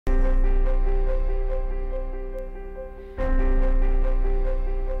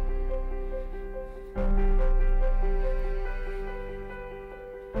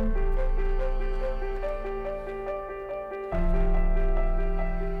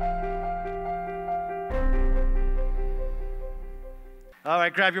All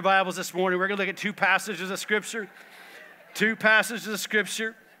right, grab your Bibles this morning. We're going to look at two passages of Scripture.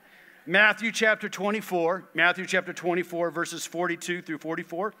 Matthew chapter 24, verses 42 through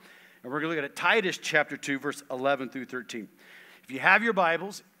 44. And we're going to look at Titus chapter 2, verse 11 through 13. If you have your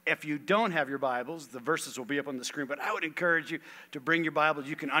Bibles, if you don't have your Bibles, the verses will be up on the screen. But I would encourage you to bring your Bibles.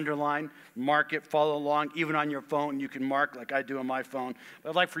 You can underline, mark it, follow along. Even on your phone, you can mark like I do on my phone. But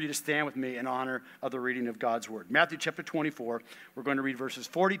I'd like for you to stand with me in honor of the reading of God's Word. Matthew chapter 24, we're going to read verses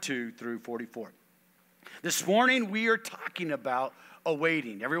 42 through 44. This morning, we are talking about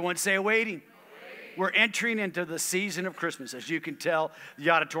awaiting. Everyone say awaiting. We're entering into the season of Christmas. As you can tell, the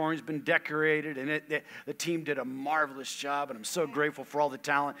auditorium's been decorated, and the team did a marvelous job, and I'm so grateful for all the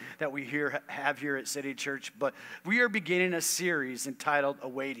talent that we have here at City Church. But we are beginning a series entitled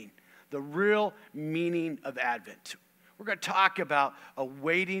Awaiting, the real meaning of Advent. We're going to talk about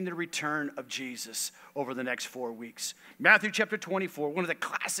awaiting the return of Jesus over the next 4 weeks. Matthew chapter 24, one of the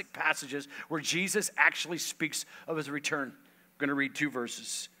classic passages where Jesus actually speaks of his return. We're going to read two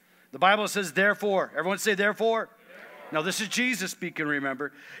verses. The Bible says, therefore. Everyone say, therefore. Now, this is Jesus speaking,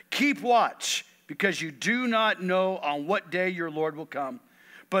 remember. Keep watch, because you do not know on what day your Lord will come.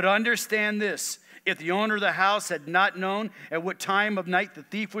 But understand this, if the owner of the house had not known at what time of night the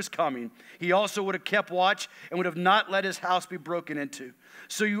thief was coming, he also would have kept watch and would have not let his house be broken into.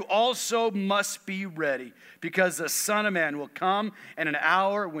 So you also must be ready, because the Son of Man will come in an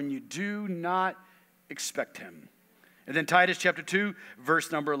hour when you do not expect him. And then Titus chapter 2,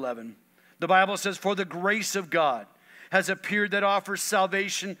 verse number 11. The Bible says, for the grace of God has appeared that offers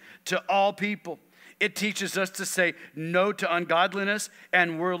salvation to all people. It teaches us to say no to ungodliness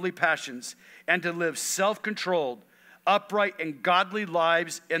and worldly passions, and to live self-controlled, upright, and godly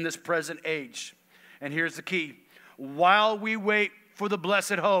lives in this present age. And here's the key. While we wait for the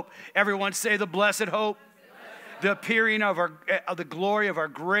blessed hope, everyone say the blessed hope. The appearing of the glory of our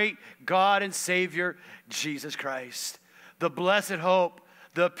great God and Savior, Jesus Christ. The blessed hope,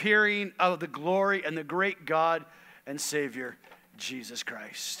 the appearing of the glory and the great God and Savior, Jesus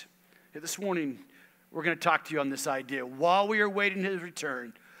Christ. This morning, we're going to talk to you on this idea. While we are awaiting his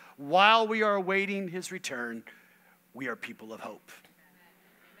return, we are people of hope.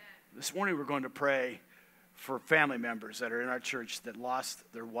 This morning, we're going to pray for family members that are in our church that lost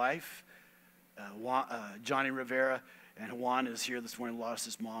their wife. Johnny Rivera and Juan is here this morning, lost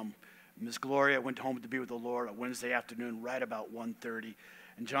his mom. Miss Gloria went home to be with the Lord on Wednesday afternoon right about 1:30.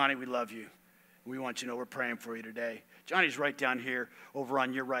 And Johnny, we love you. We want you to know we're praying for you today. Johnny's right down here over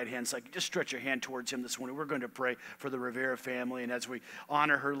on your right-hand side. Just stretch your hand towards him this morning. We're going to pray for the Rivera family. And as we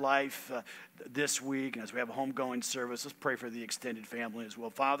honor her life this week, and as we have a homegoing service, let's pray for the extended family as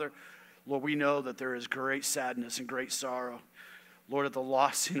well. Father, Lord, we know that there is great sadness and great sorrow, Lord, at the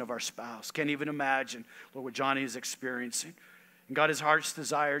lossing of our spouse. Can't even imagine, Lord, what Johnny is experiencing. And God, his heart's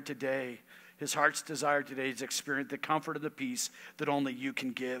desire today is to experience the comfort and the peace that only you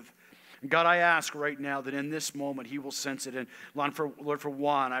can give. And God, I ask right now that in this moment he will sense it. And Lord, for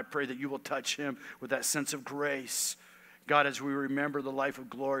Juan, I pray that you will touch him with that sense of grace. God, as we remember the life of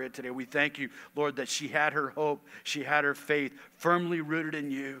Gloria today, we thank you, Lord, that she had her hope, she had her faith firmly rooted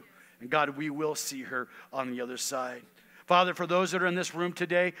in you. And God, we will see her on the other side. Father, for those that are in this room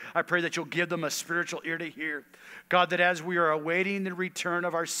today, I pray that you'll give them a spiritual ear to hear. God, that as we are awaiting the return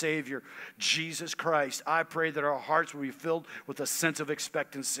of our Savior, Jesus Christ, I pray that our hearts will be filled with a sense of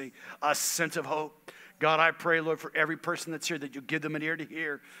expectancy, a sense of hope. God, I pray, Lord, for every person that's here that you'll give them an ear to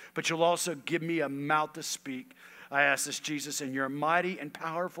hear, but you'll also give me a mouth to speak. I ask this, Jesus, in your mighty and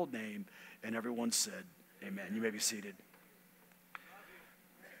powerful name. And everyone said, amen. You may be seated.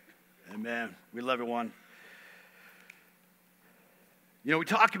 Amen. We love everyone. You know, we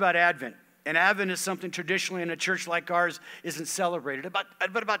talk about Advent, and Advent is something traditionally in a church like ours isn't celebrated.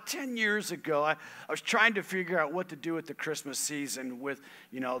 About 10 years ago, I was trying to figure out what to do with the Christmas season with,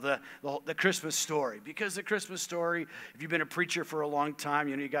 you know, the Christmas story. Because the Christmas story, if you've been a preacher for a long time,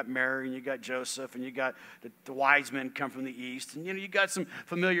 you know, you got Mary and you got Joseph and you got the wise men come from the east. And, you know, you got some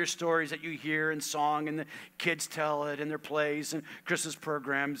familiar stories that you hear in song and the kids tell it in their plays and Christmas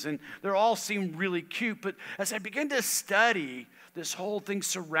programs. And they all seem really cute. But as I began to study this whole thing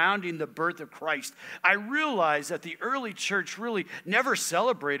surrounding the birth of Christ, I realized that the early church really never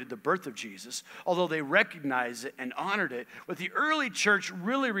celebrated the birth of Jesus, although they recognized it and honored it. What the early church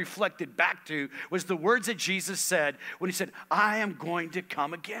really reflected back to was the words that Jesus said when he said, I am going to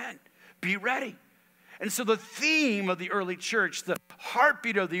come again. Be ready. And so the theme of the early church, the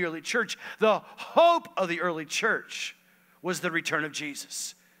heartbeat of the early church, the hope of the early church was the return of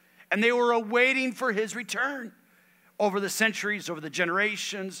Jesus. And they were awaiting for his return. Over the centuries, over the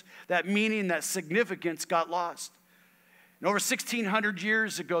generations, that meaning, that significance got lost. And over 1,600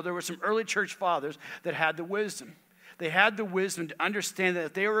 years ago, there were some early church fathers that had the wisdom. They had the wisdom to understand that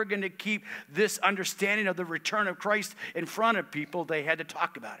if they were going to keep this understanding of the return of Christ in front of people, they had to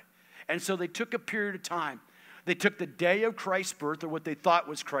talk about it. And so they took a period of time. They took the day of Christ's birth, or what they thought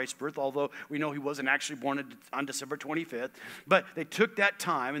was Christ's birth, although we know he wasn't actually born on December 25th. But they took that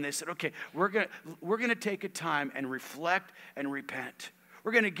time and they said, okay, we're going to take a time and reflect and repent.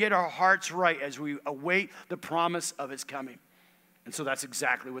 We're going to get our hearts right as we await the promise of his coming. And so that's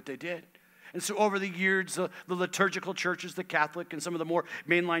exactly what they did. And so over the years, the liturgical churches, the Catholic, and some of the more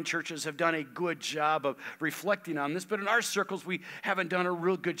mainline churches have done a good job of reflecting on this. But in our circles, we haven't done a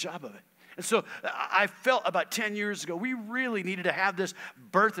real good job of it. And so I felt about 10 years ago, we really needed to have this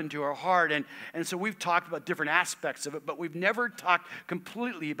birth into our heart. And so we've talked about different aspects of it, but we've never talked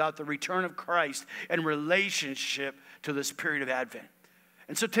completely about the return of Christ and relationship to this period of Advent.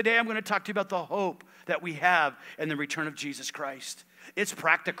 And so today I'm going to talk to you about the hope that we have in the return of Jesus Christ. It's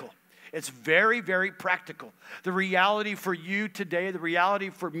practical. It's very, very practical. The reality for you today, the reality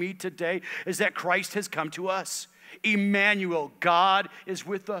for me today, is that Christ has come to us. Emmanuel, God is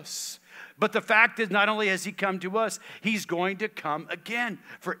with us. But the fact is, not only has he come to us, he's going to come again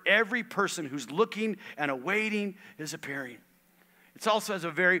for every person who's looking and awaiting his appearing. It's also as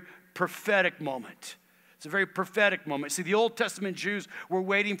a very prophetic moment. It's a very prophetic moment. See, the Old Testament Jews were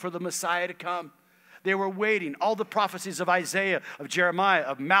waiting for the Messiah to come. They were waiting. All the prophecies of Isaiah, of Jeremiah,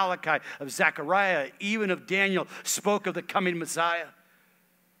 of Malachi, of Zechariah, even of Daniel spoke of the coming Messiah.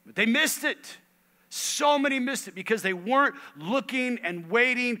 But they missed it. So many missed it because they weren't looking and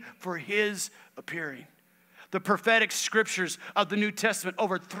waiting for his appearing. The prophetic scriptures of the New Testament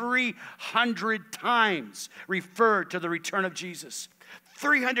over 300 times refer to the return of Jesus.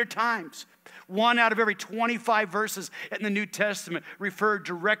 300 times. One out of every 25 verses in the New Testament refer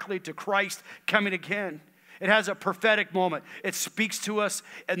directly to Christ coming again. It has a prophetic moment. It speaks to us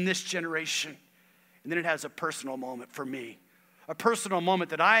in this generation. And then it has a personal moment for me. A personal moment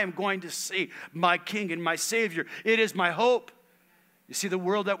that I am going to see my King and my Savior. It is my hope. You see, the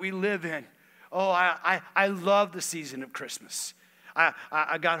world that we live in. Oh, I love the season of Christmas.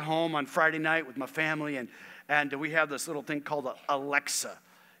 I got home on Friday night with my family, and we have this little thing called Alexa.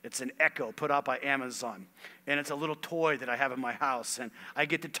 It's an Echo put out by Amazon. And it's a little toy that I have in my house. And I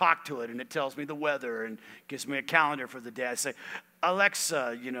get to talk to it, and it tells me the weather and gives me a calendar for the day. I say,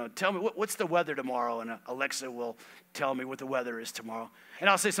 Alexa, tell me, what's the weather tomorrow? And Alexa will tell me what the weather is tomorrow.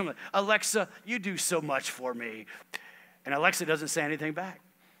 And I'll say something, Alexa, you do so much for me. And Alexa doesn't say anything back.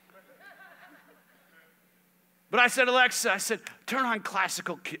 But I said, Alexa, turn on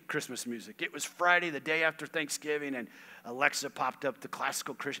classical Christmas music. It was Friday, the day after Thanksgiving, and Alexa popped up the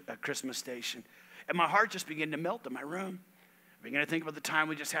classical Christmas station. And my heart just began to melt in my room. I began to think about the time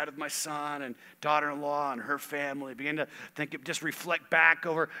we just had with my son and daughter-in-law and her family. I began to just reflect back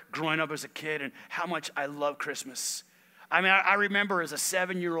over growing up as a kid and how much I love Christmas. I mean, I remember as a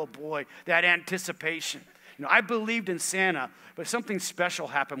 7-year-old boy, that anticipation. I believed in Santa, but something special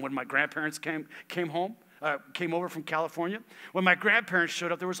happened when my grandparents came over from California. When my grandparents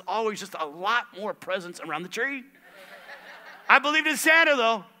showed up, there was always just a lot more presents around the tree. I believed in Santa,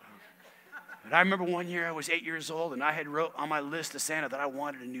 though. But I remember one year I was 8 years old, and I had wrote on my list to Santa that I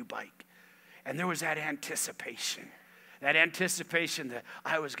wanted a new bike. And there was that anticipation that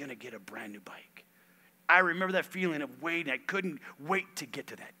I was going to get a brand new bike. I remember that feeling of waiting. I couldn't wait to get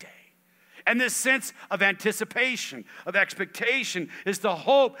to that day. And this sense of anticipation, of expectation, is the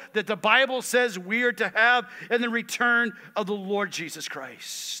hope that the Bible says we are to have in the return of the Lord Jesus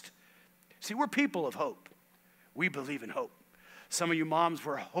Christ. See, we're people of hope. We believe in hope. Some of you moms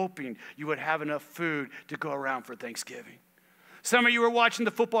were hoping you would have enough food to go around for Thanksgiving. Some of you were watching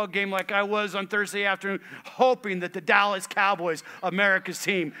the football game like I was on Thursday afternoon, hoping that the Dallas Cowboys, America's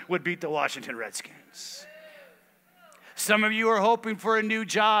team, would beat the Washington Redskins. Some of you are hoping for a new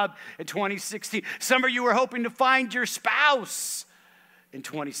job in 2016. Some of you are hoping to find your spouse in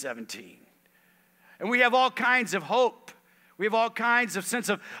 2017. And we have all kinds of hope. We have all kinds of sense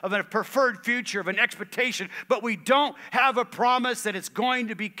of a preferred future, of an expectation, but we don't have a promise that it's going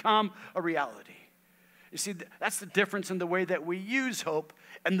to become a reality. You see, that's the difference in the way that we use hope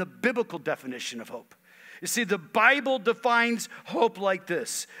and the biblical definition of hope. You see, the Bible defines hope like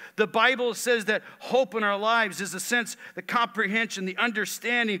this. The Bible says that hope in our lives is the sense, the comprehension, the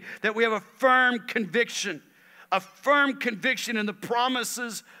understanding that we have a firm conviction in the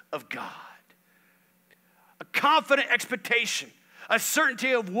promises of God. A confident expectation, a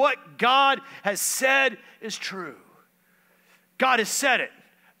certainty of what God has said is true. God has said it.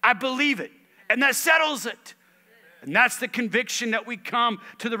 I believe it. And that settles it. And that's the conviction that we come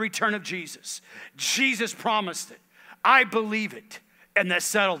to the return of Jesus. Jesus promised it. I believe it, and that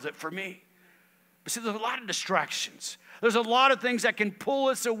settles it for me. But see, there's a lot of distractions. There's a lot of things that can pull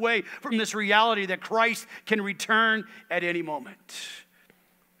us away from this reality that Christ can return at any moment.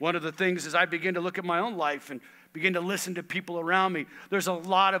 One of the things as I begin to look at my own life and begin to listen to people around me, there's a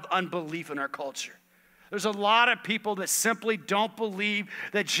lot of unbelief in our culture. There's a lot of people that simply don't believe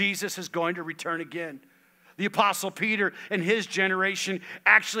that Jesus is going to return again. The Apostle Peter and his generation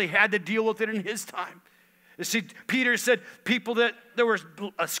actually had to deal with it in his time. You see, Peter said there were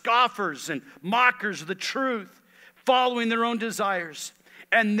scoffers and mockers of the truth, following their own desires.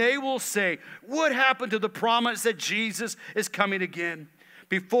 And they will say, what happened to the promise that Jesus is coming again?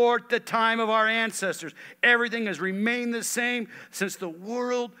 Before the time of our ancestors, everything has remained the same since the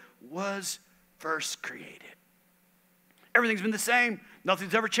world was first created. Everything's been the same.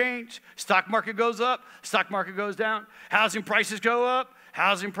 Nothing's ever changed. Stock market goes up, stock market goes down. Housing prices go up,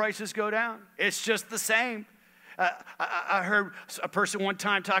 housing prices go down. It's just the same. I heard a person one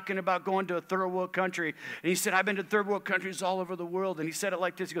time talking about going to a third world country, and he said, I've been to third world countries all over the world, and he said it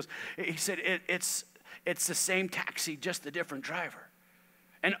like this. He said, it's the same taxi, just a different driver.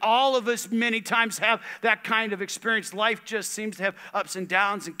 And all of us many times have that kind of experience. Life just seems to have ups and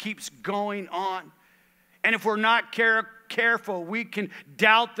downs and keeps going on. And if we're not careful, we can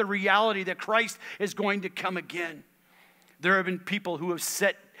doubt the reality that Christ is going to come again. There have been people who have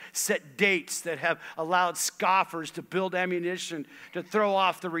set dates that have allowed scoffers to build ammunition to throw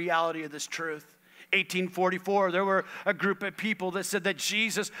off the reality of this truth. 1844, there were a group of people that said that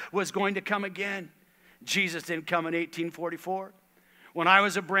Jesus was going to come again. Jesus didn't come in 1844. When I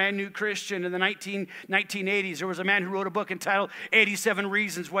was a brand new Christian in the 1980s, there was a man who wrote a book entitled 87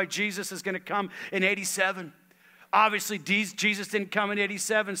 Reasons Why Jesus is going to come in 87. Obviously, Jesus didn't come in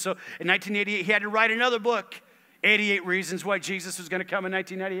 87, so in 1988, he had to write another book, 88 Reasons Why Jesus was going to come in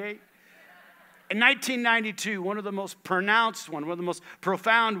 1998. In 1992, one of the most pronounced one of the most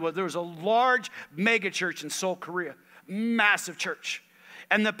profound was there was a large megachurch in Seoul, Korea, massive church.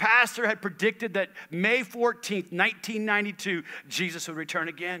 And the pastor had predicted that May 14th, 1992, Jesus would return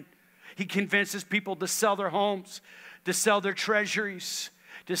again. He convinces people to sell their homes, to sell their treasuries,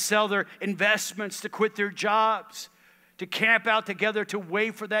 to sell their investments, to quit their jobs, to camp out together to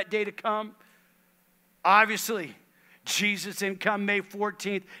wait for that day to come. Obviously, Jesus didn't come May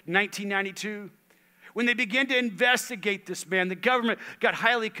 14th, 1992. When they began to investigate this man, the government got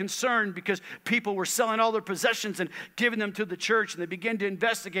highly concerned because people were selling all their possessions and giving them to the church. And they began to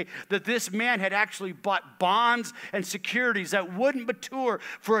investigate that this man had actually bought bonds and securities that wouldn't mature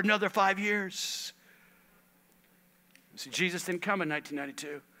for another 5 years. See, Jesus didn't come in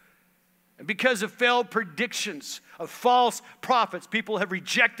 1992. And because of failed predictions of false prophets, people have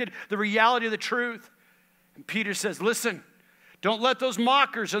rejected the reality of the truth. And Peter says, listen, don't let those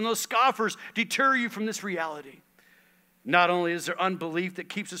mockers and those scoffers deter you from this reality. Not only is there unbelief that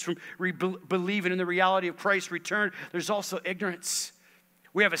keeps us from believing in the reality of Christ's return, there's also ignorance.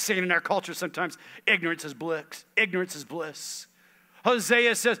 We have a saying in our culture sometimes, ignorance is bliss. Ignorance is bliss.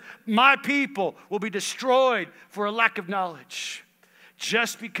 Hosea says, my people will be destroyed for a lack of knowledge.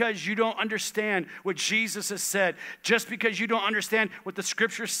 Just because you don't understand what Jesus has said, just because you don't understand what the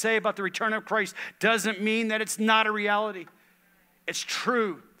scriptures say about the return of Christ, doesn't mean that it's not a reality. It's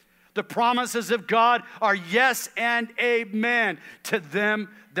true. The promises of God are yes and amen to them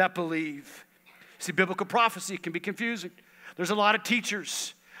that believe. See, biblical prophecy can be confusing. There's a lot of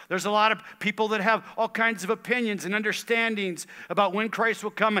teachers. There's a lot of people that have all kinds of opinions and understandings about when Christ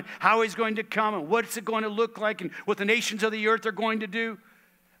will come and how he's going to come and what's it going to look like and what the nations of the earth are going to do.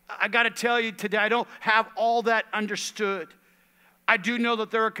 I got to tell you today, I don't have all that understood. I do know that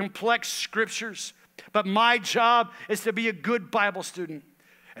there are complex scriptures, but my job is to be a good Bible student.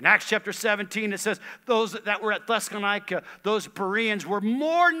 In Acts chapter 17, it says, those that were at Thessalonica, those Bereans, were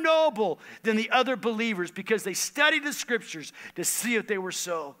more noble than the other believers because they studied the scriptures to see if they were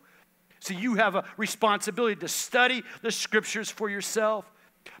so. So you have a responsibility to study the scriptures for yourself.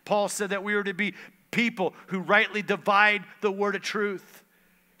 Paul said that we are to be people who rightly divide the word of truth.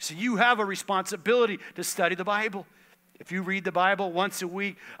 So you have a responsibility to study the Bible. If you read the Bible once a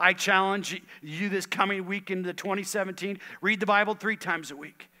week, I challenge you this coming week into 2017, read the Bible 3 times a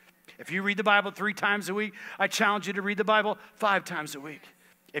week. If you read the Bible 3 times a week, I challenge you to read the Bible 5 times a week.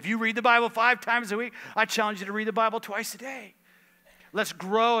 If you read the Bible 5 times a week, I challenge you to read the Bible twice a day. Let's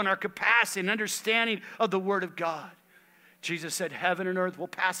grow in our capacity and understanding of the Word of God. Jesus said, heaven and earth will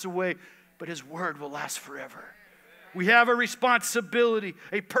pass away, but his word will last forever. We have a responsibility,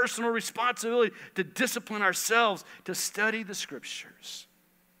 a personal responsibility to discipline ourselves to study the scriptures.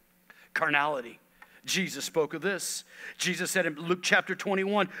 Carnality. Jesus spoke of this. Jesus said in Luke chapter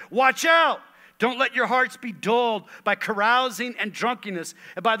 21, watch out. Don't let your hearts be dulled by carousing and drunkenness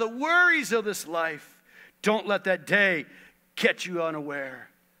and by the worries of this life. Don't let that day catch you unaware.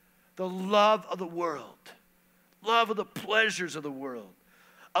 The love of the world, love of the pleasures of the world,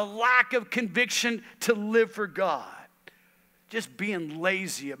 a lack of conviction to live for God, just being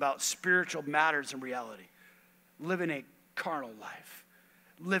lazy about spiritual matters and reality, living a carnal life,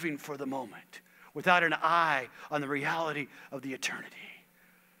 living for the moment, without an eye on the reality of the eternity.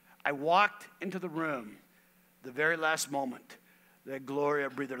 I walked into the room the very last moment that Gloria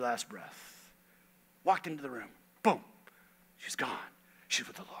breathed her last breath. Walked into the room. Boom. She's gone. She's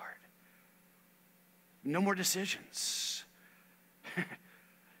with the Lord. No more decisions.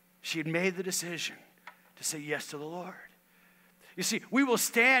 She had made the decision to say yes to the Lord. You see, we will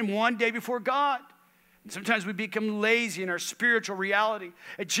stand one day before God. And sometimes we become lazy in our spiritual reality.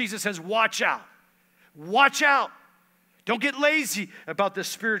 And Jesus says, watch out. Watch out. Don't get lazy about the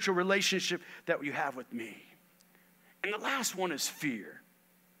spiritual relationship that you have with me. And the last one is fear.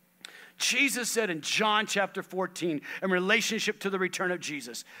 Jesus said in John chapter 14, in relationship to the return of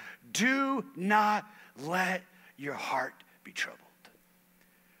Jesus, do not let your heart be troubled.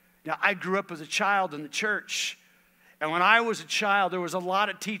 Now, I grew up as a child in the church. And when I was a child, there was a lot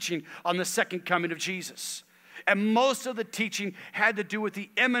of teaching on the second coming of Jesus. And most of the teaching had to do with the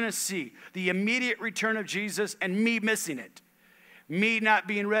imminency, the immediate return of Jesus, and me missing it, me not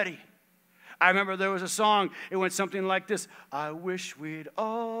being ready. I remember there was a song, it went something like this. I wish we'd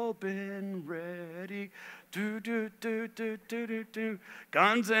all been ready. Do, do, do, do, do, do, do.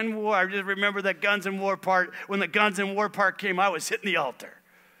 Guns and War. I just remember that Guns and War part. When the Guns and War part came, I was hitting the altar.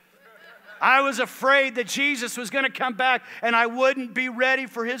 I was afraid that Jesus was going to come back and I wouldn't be ready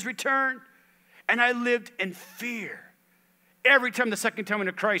for his return. And I lived in fear. Every time the second coming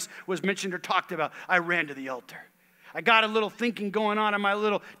of Christ was mentioned or talked about, I ran to the altar. I got a little thinking going on in my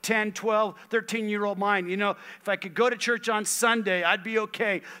little 10, 12, 13-year-old mind. You know, if I could go to church on Sunday, I'd be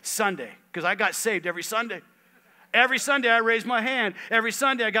okay Sunday, because I got saved every Sunday. Every Sunday I raised my hand. Every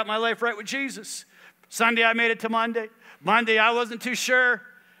Sunday I got my life right with Jesus. Sunday I made it to Monday. Monday I wasn't too sure.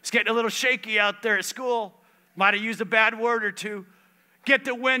 It's getting a little shaky out there at school. Might have used a bad word or two. Get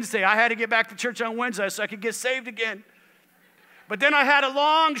to Wednesday. I had to get back to church on Wednesday so I could get saved again. But then I had a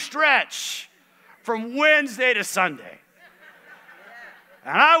long stretch from Wednesday to Sunday.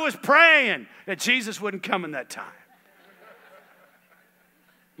 And I was praying that Jesus wouldn't come in that time.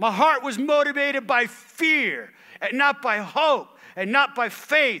 My heart was motivated by fear and not by hope and not by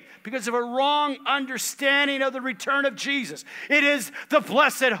faith because of a wrong understanding of the return of Jesus. It is the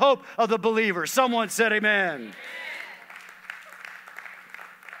blessed hope of the believer. Someone said amen.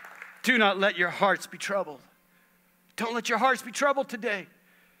 Do not let your hearts be troubled. Don't let your hearts be troubled today.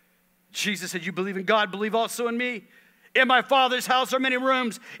 Jesus said, you believe in God, believe also in me. In my Father's house are many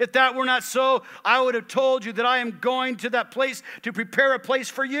rooms. If that were not so, I would have told you that I am going to that place to prepare a place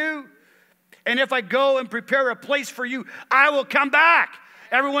for you. And if I go and prepare a place for you, I will come back.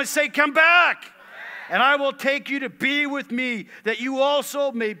 Everyone say, come back. And I will take you to be with me, that you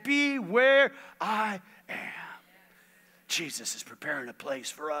also may be where I am. Jesus is preparing a place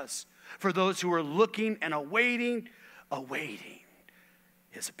for us, for those who are looking and awaiting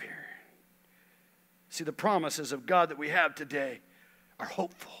his appearing. See, the promises of God that we have today are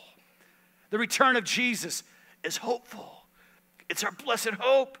hopeful. The return of Jesus is hopeful. It's our blessed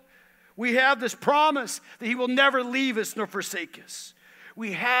hope. We have this promise that he will never leave us nor forsake us.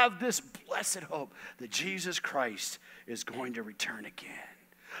 We have this blessed hope that Jesus Christ is going to return again.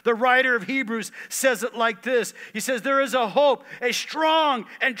 The writer of Hebrews says it like this. He says, there is a hope, a strong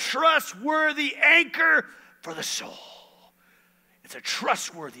and trustworthy anchor for the soul. It's a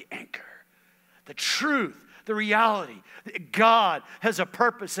trustworthy anchor. The truth, the reality that God has a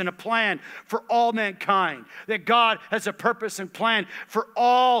purpose and a plan for all mankind, that God has a purpose and plan for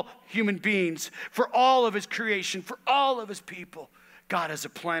all human beings, for all of his creation, for all of his people. God has a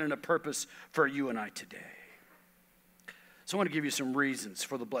plan and a purpose for you and I today. So I want to give you some reasons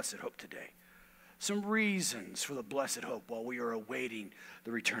for the blessed hope today. Some reasons for the blessed hope while we are awaiting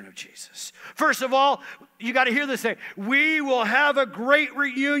the return of Jesus. First of all, you got to hear this thing. We will have a great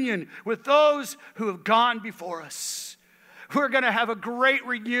reunion with those who have gone before us. We're going to have a great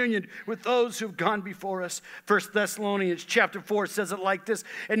reunion with those who have gone before us. 1 Thessalonians chapter 4 says it like this.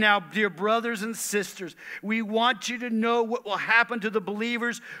 And now, dear brothers and sisters, we want you to know what will happen to the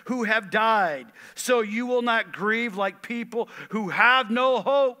believers who have died, so you will not grieve like people who have no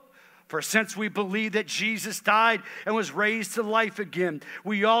hope. For since we believe that Jesus died and was raised to life again,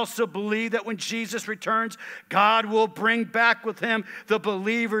 we also believe that when Jesus returns, God will bring back with him the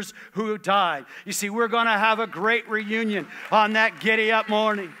believers who died. You see, we're going to have a great reunion on that giddy up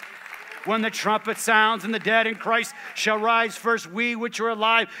morning. When the trumpet sounds and the dead in Christ shall rise first, we which are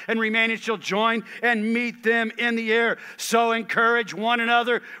alive and remaining shall join and meet them in the air. So encourage one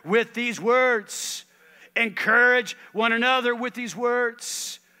another with these words. Encourage one another with these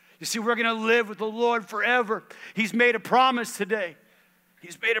words. You see, we're going to live with the Lord forever. He's made a promise today.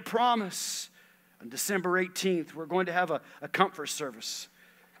 He's made a promise. On December 18th, we're going to have a comfort service.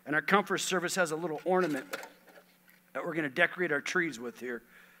 And our comfort service has a little ornament that we're going to decorate our trees with here.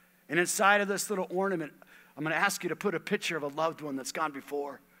 And inside of this little ornament, I'm going to ask you to put a picture of a loved one that's gone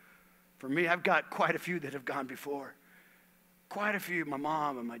before. For me, I've got quite a few that have gone before. Quite a few, my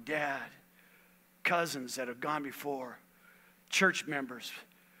mom and my dad, cousins that have gone before, church members.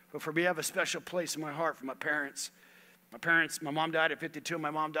 But for me, I have a special place in my heart for my parents. My mom died at 52,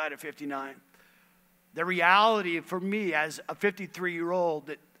 my mom died at 59. The reality for me as a 53-year-old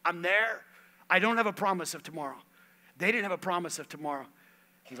that I'm there, I don't have a promise of tomorrow. They didn't have a promise of tomorrow.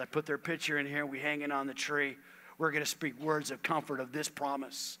 As I put their picture in here, we hang it on the tree. We're going to speak words of comfort of this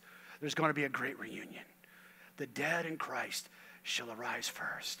promise. There's going to be a great reunion. The dead in Christ shall arise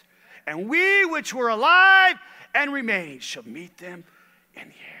first. And we which were alive and remaining shall meet them in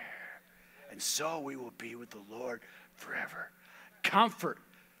the air. And so we will be with the Lord forever. Comfort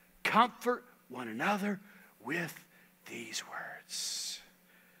one another with these words.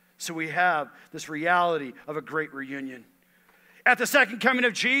 So we have this reality of a great reunion. At the second coming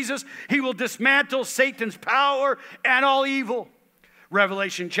of Jesus, he will dismantle Satan's power and all evil.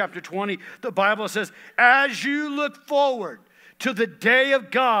 Revelation chapter 20, the Bible says, as you look forward to the day of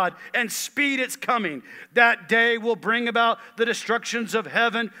God and speed its coming, that day will bring about the destructions of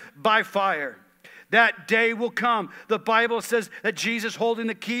heaven by fire. That day will come. The Bible says that Jesus, holding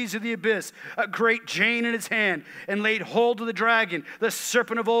the keys of the abyss, a great chain in his hand, and laid hold of the dragon, the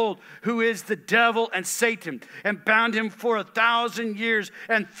serpent of old, who is the devil and Satan, and bound him for 1,000 years,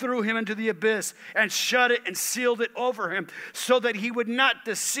 and threw him into the abyss, and shut it and sealed it over him, so that he would not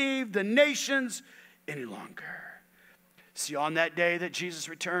deceive the nations any longer. See, on that day that Jesus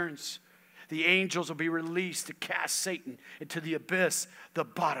returns, the angels will be released to cast Satan into the abyss, the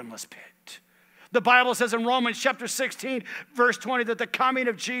bottomless pit. The Bible says in Romans chapter 16, verse 20, that the coming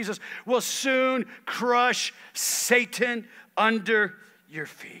of Jesus will soon crush Satan under your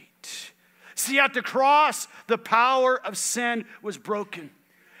feet. See, at the cross, the power of sin was broken.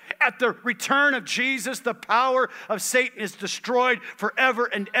 At the return of Jesus, the power of Satan is destroyed forever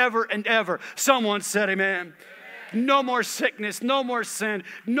and ever and ever. Someone said amen. No more sickness, no more sin,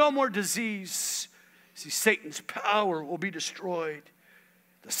 no more disease. See, Satan's power will be destroyed.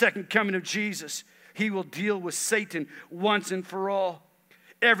 The second coming of Jesus, he will deal with Satan once and for all.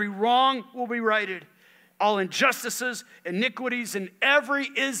 Every wrong will be righted. All injustices, iniquities, and every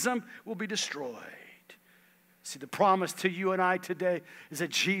ism will be destroyed. See, the promise to you and I today is that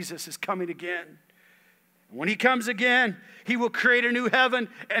Jesus is coming again. And when he comes again, he will create a new heaven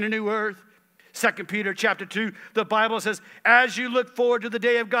and a new earth. 2 Peter chapter 2, the Bible says, as you look forward to the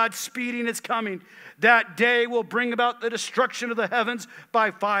day of God speeding its coming, that day will bring about the destruction of the heavens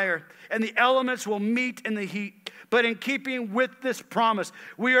by fire, and the elements will meet in the heat. But in keeping with this promise,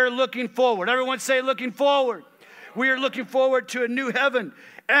 we are looking forward. Everyone say looking forward. We are looking forward to a new heaven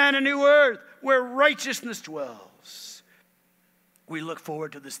and a new earth where righteousness dwells. We look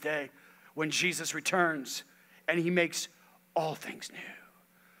forward to this day when Jesus returns and he makes all things new.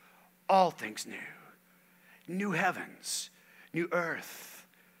 All things new. New heavens, new earth.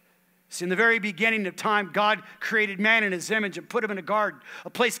 See, in the very beginning of time, God created man in his image and put him in a garden, a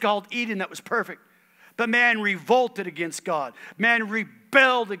place called Eden that was perfect. But man revolted against God. Man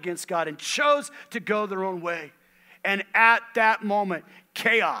rebelled against God and chose to go their own way. And at that moment,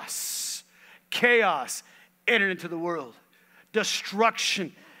 chaos entered into the world.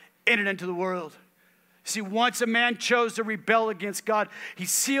 Destruction entered into the world. See, once a man chose to rebel against God, he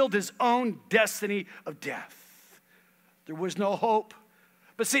sealed his own destiny of death. There was no hope.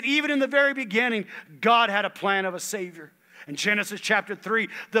 But see, even in the very beginning, God had a plan of a Savior. In Genesis chapter 3,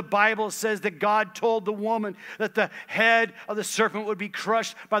 the Bible says that God told the woman that the head of the serpent would be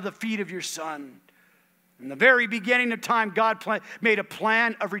crushed by the feet of your son. In the very beginning of time, God made a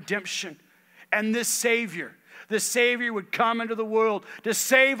plan of redemption. And this Savior would come into the world to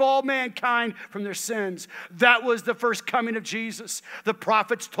save all mankind from their sins. That was the first coming of Jesus. The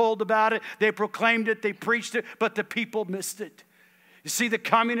prophets told about it. They proclaimed it. They preached it. But the people missed it. You see, the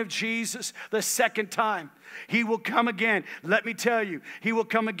coming of Jesus, the second time, he will come again. Let me tell you, he will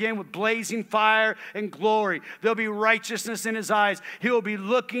come again with blazing fire and glory. There'll be righteousness in his eyes. He will be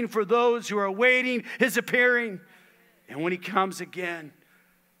looking for those who are awaiting his appearing. And when he comes again,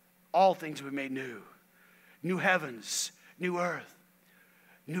 all things will be made new. New heavens, new earth.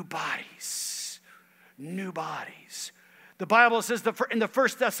 new bodies. New bodies. The Bible says in the 1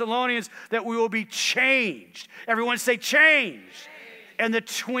 Thessalonians that we will be changed. Everyone say changed. In the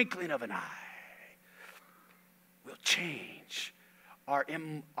twinkling of an eye. We'll change.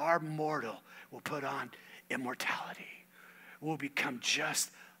 Our mortal will put on immortality. We'll become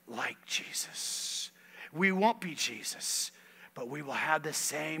just like Jesus. We won't be Jesus, but we will have the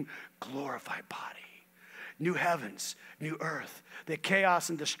same glorified body. New heavens, new earth. The chaos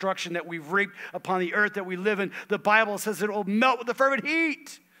and destruction that we've reaped upon the earth that we live in, the Bible says it will melt with the fervent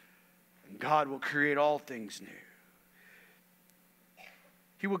heat. And God will create all things new.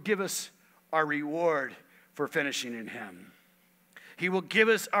 He will give us our reward for finishing in him. He will give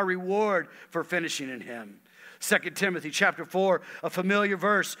us our reward for finishing in him. 2 Timothy chapter 4, a familiar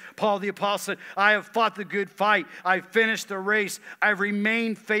verse. Paul the apostle said, I have fought the good fight. I've finished the race. I've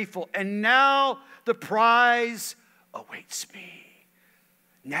remained faithful. And now the prize awaits me.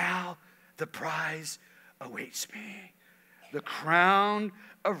 Now the prize awaits me. The crown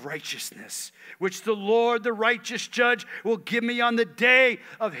of righteousness, which the Lord, the righteous judge, will give me on the day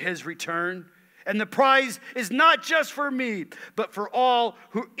of his return. And the prize is not just for me, but for all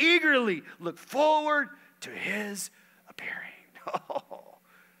who eagerly look forward to his appearing. Oh,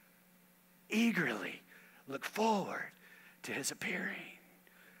 eagerly look forward to his appearing.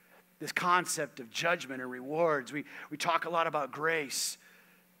 This concept of judgment and rewards, we talk a lot about grace,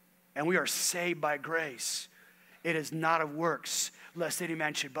 and we are saved by grace. It is not of works, lest any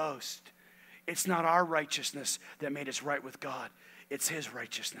man should boast. It's not our righteousness that made us right with God. It's his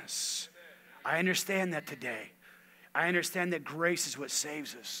righteousness. I understand that today. I understand that grace is what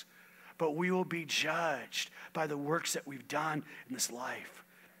saves us. But we will be judged by the works that we've done in this life.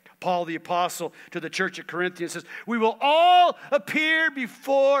 Paul the apostle to the church at Corinthians says, we will all appear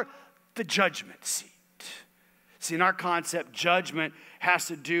before the judgment seat. See, in our concept, judgment has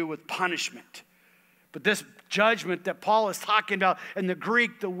to do with punishment. But this judgment that Paul is talking about, in the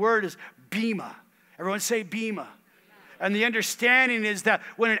Greek, the word is bema. Everyone say bema. And the understanding is that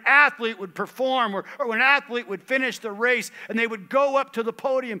when an athlete would perform or when an athlete would finish the race and they would go up to the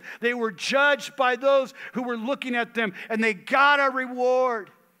podium, they were judged by those who were looking at them, and they got a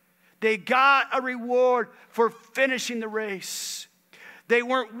reward. They got a reward for finishing the race. They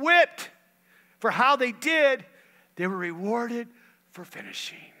weren't whipped for how they did. They were rewarded for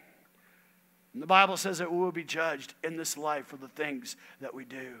finishing. And the Bible says that we will be judged in this life for the things that we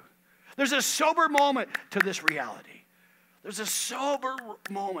do. There's a sober moment to this reality. There's a sober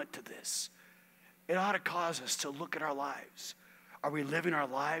moment to this. It ought to cause us to look at our lives. Are we living our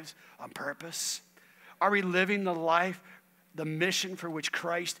lives on purpose? Are we living the life, the mission for which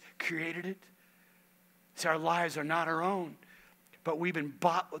Christ created it? See, our lives are not our own, but we've been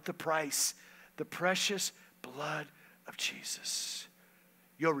bought with the price, the precious blood of Jesus.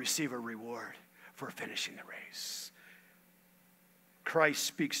 You'll receive a reward for finishing the race. Christ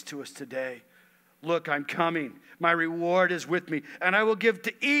speaks to us today. Look, I'm coming. My reward is with me, and I will give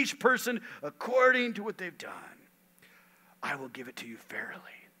to each person according to what they've done. I will give it to you fairly.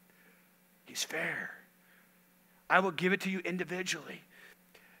 He's fair. I will give it to you individually.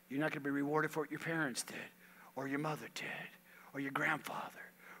 You're not going to be rewarded for what your parents did, or your mother did, or your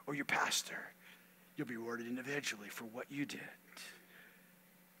grandfather, or your pastor. You'll be rewarded individually for what you did.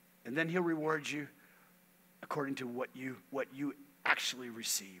 And then he'll reward you according to what you actually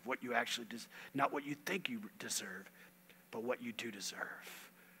receive, what you actually not what you think you deserve, but what you do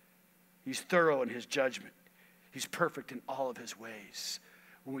deserve. He's thorough in his judgment. He's perfect in all of his ways.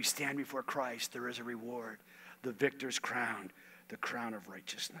 When we stand before Christ, there is a reward, the victor's crown, the crown of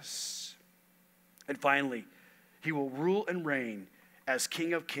righteousness. And finally, he will rule and reign as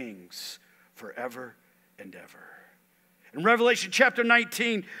King of Kings forever and ever. In Revelation chapter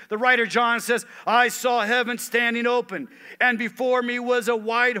 19, the writer John says, I saw heaven standing open, and before me was a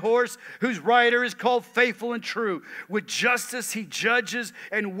white horse whose rider is called Faithful and True. With justice he judges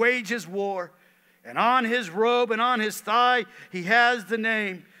and wages war. And on his robe and on his thigh he has the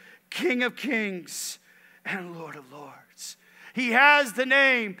name King of Kings and Lord of Lords. He has the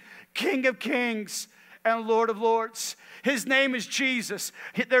name King of Kings and Lord of Lords. His name is Jesus.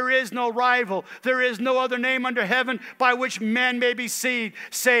 There is no rival. There is no other name under heaven by which men may be saved.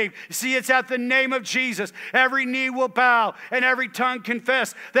 See, it's at the name of Jesus. Every knee will bow and every tongue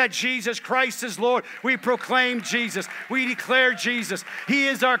confess that Jesus Christ is Lord. We proclaim Jesus. We declare Jesus. He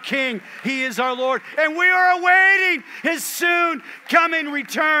is our King. He is our Lord. And we are awaiting his soon coming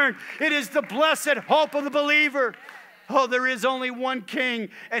return. It is the blessed hope of the believer. Oh, there is only one King,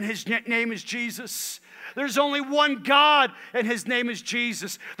 and his name is Jesus. There's only one God, and his name is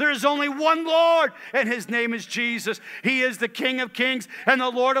Jesus. There is only one Lord, and his name is Jesus. He is the King of kings and the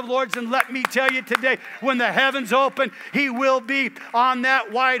Lord of lords. And let me tell you today, when the heavens open, he will be on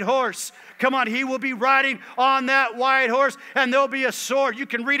that white horse. Come on, he will be riding on that white horse, and there'll be a sword. You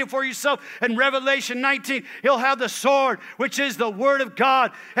can read it for yourself in Revelation 19. He'll have the sword, which is the word of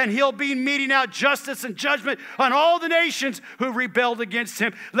God, and he'll be meting out justice and judgment on all the nations who rebelled against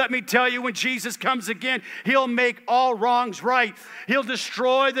him. Let me tell you, when Jesus comes again, he'll make all wrongs right. He'll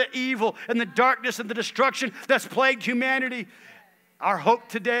destroy the evil and the darkness and the destruction that's plagued humanity. Our hope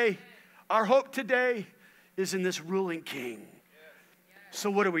today is in this ruling king. So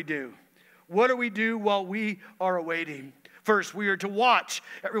what do we do? What do we do while we are awaiting? First, we are to watch.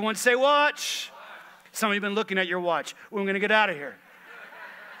 Everyone say watch. Some of you have been looking at your watch. We're going to get out of here.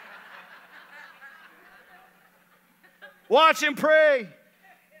 Watch and pray.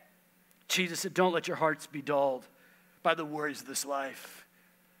 Jesus said, don't let your hearts be dulled by the worries of this life.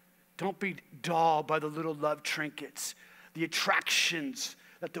 Don't be dulled by the little love trinkets, the attractions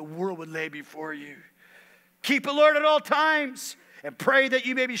that the world would lay before you. Keep alert at all times. And pray that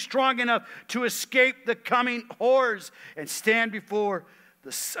you may be strong enough to escape the coming horrors and stand before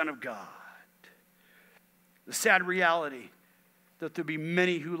the Son of God. The sad reality that there'll be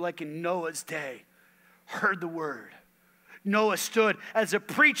many who, like in Noah's day, heard the word. Noah stood as a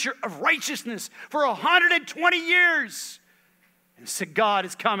preacher of righteousness for 120 years and said, God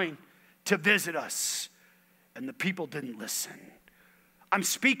is coming to visit us. And the people didn't listen. I'm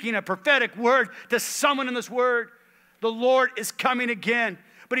speaking a prophetic word to someone in this word. The Lord is coming again,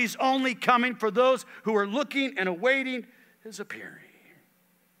 but he's only coming for those who are looking and awaiting his appearing.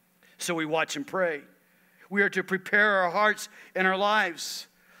 So we watch and pray. We are to prepare our hearts and our lives.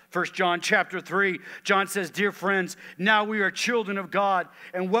 1 John chapter 3, John says, dear friends, now we are children of God,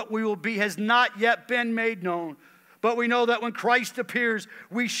 and what we will be has not yet been made known. But we know that when Christ appears,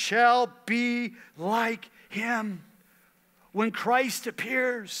 we shall be like him. When Christ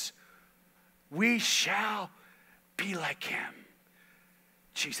appears, we shall be like him.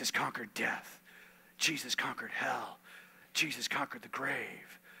 Jesus conquered death. Jesus conquered hell. Jesus conquered the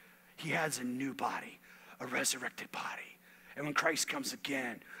grave. He has a new body, a resurrected body. And when Christ comes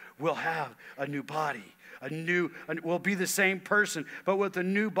again, we'll have a new body. We'll be the same person, but with a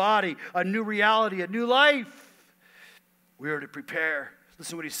new body, a new reality, a new life. We are to prepare.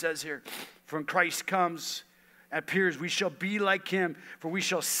 Listen to what he says here. For when Christ comes and appears, we shall be like him, for we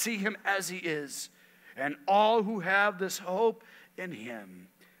shall see him as he is. And all who have this hope in him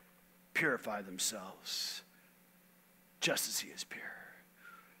purify themselves just as he is pure.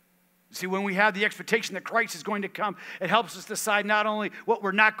 See, when we have the expectation that Christ is going to come, it helps us decide not only what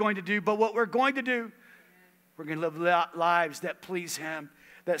we're not going to do, but what we're going to do. We're going to live lives that please him,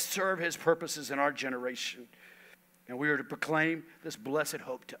 that serve his purposes in our generation. And we are to proclaim this blessed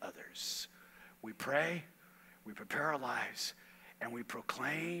hope to others. We pray, we prepare our lives, and we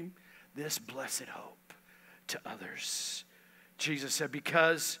proclaim this blessed hope to others. Jesus said,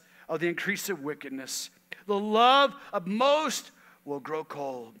 because of the increase of wickedness, the love of most will grow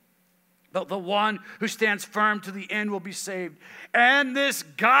cold. But the one who stands firm to the end will be saved. And this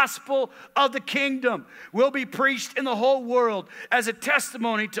gospel of the kingdom will be preached in the whole world as a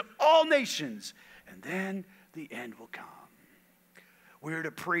testimony to all nations. And then the end will come. We're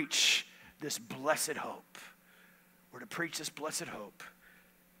to preach this blessed hope. We're to preach this blessed hope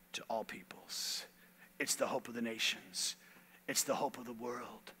to all peoples. It's the hope of the nations. It's the hope of the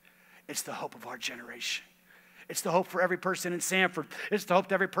world. It's the hope of our generation. It's the hope for every person in Sanford. It's the hope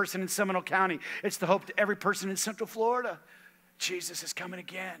to every person in Seminole County. It's the hope to every person in Central Florida. Jesus is coming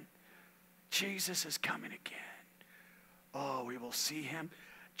again. Jesus is coming again. Oh, we will see him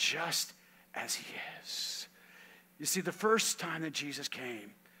just as he is. You see, the first time that Jesus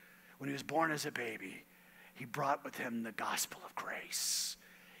came, when he was born as a baby, he brought with him the gospel of grace.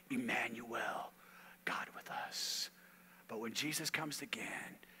 Emmanuel, God with us. But when Jesus comes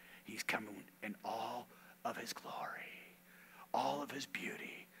again, he's coming in all of his glory, all of his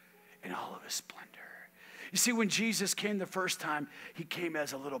beauty, and all of his splendor. You see, when Jesus came the first time, he came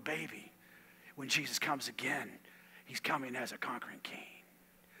as a little baby. When Jesus comes again, he's coming as a conquering king.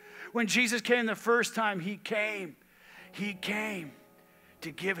 When Jesus came the first time, he came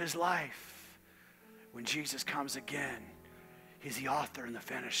to give his life. When Jesus comes again, he's the author and the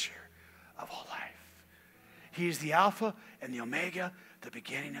finisher of all life. He is the Alpha and the Omega, the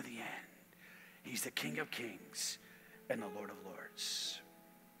beginning of the end. He's the King of kings and the Lord of lords.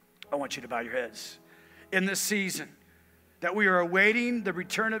 I want you to bow your heads. In this season that we are awaiting the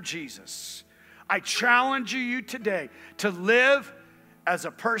return of Jesus, I challenge you today to live as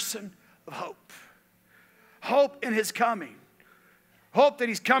a person of hope. Hope in his coming. Hope that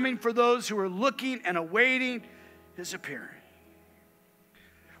he's coming for those who are looking and awaiting his appearing.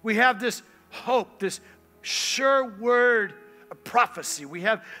 We have this hope, this sure word of prophecy. We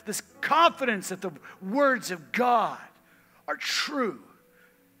have this confidence that the words of God are true.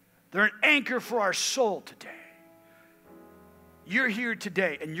 They're an anchor for our soul today. You're here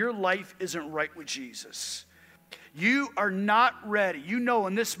today and your life isn't right with Jesus. You are not ready. You know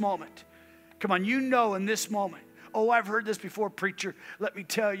in this moment. Come on, you know in this moment. Oh, I've heard this before, preacher. Let me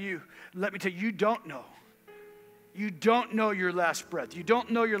tell you, you don't know. You don't know your last breath. You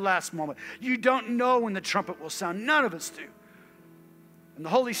don't know your last moment. You don't know when the trumpet will sound. None of us do. And the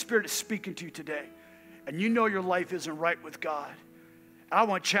Holy Spirit is speaking to you today. And you know your life isn't right with God. I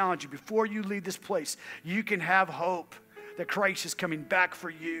want to challenge you, before you leave this place, you can have hope that Christ is coming back for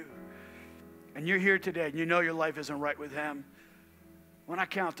you. And you're here today and you know your life isn't right with him. When I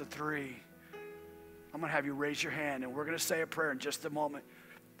count to 3, I'm going to have you raise your hand and we're going to say a prayer in just a moment.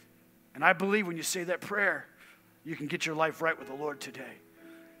 And I believe when you say that prayer, you can get your life right with the Lord today.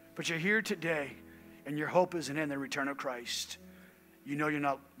 But you're here today and your hope isn't in the return of Christ. You know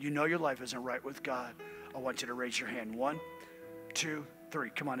your life isn't right with God. I want you to raise your hand. 1, 2, 3.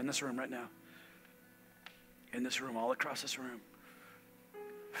 Come on, in this room right now. In this room, all across this room.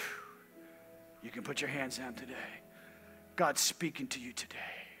 You can put your hands down today. God's speaking to you today.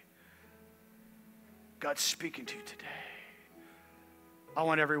 God's speaking to you today. I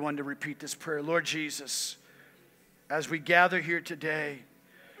want everyone to repeat this prayer. Lord Jesus, as we gather here today,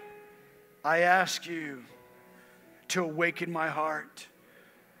 I ask you to awaken my heart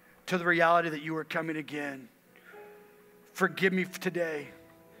to the reality that you are coming again. Forgive me today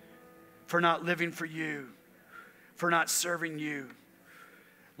for not living for you, for not serving you.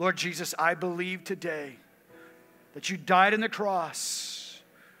 Lord Jesus, I believe today that you died on the cross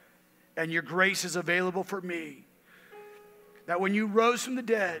and your grace is available for me. That when you rose from the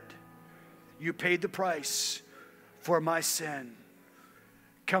dead, you paid the price for my sin.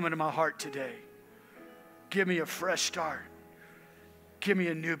 Come into my heart today. Give me a fresh start. Give me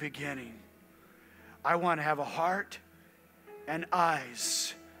a new beginning. I want to have a heart and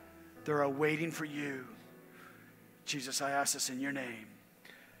eyes that are waiting for you. Jesus, I ask this in your name.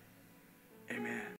 Amen.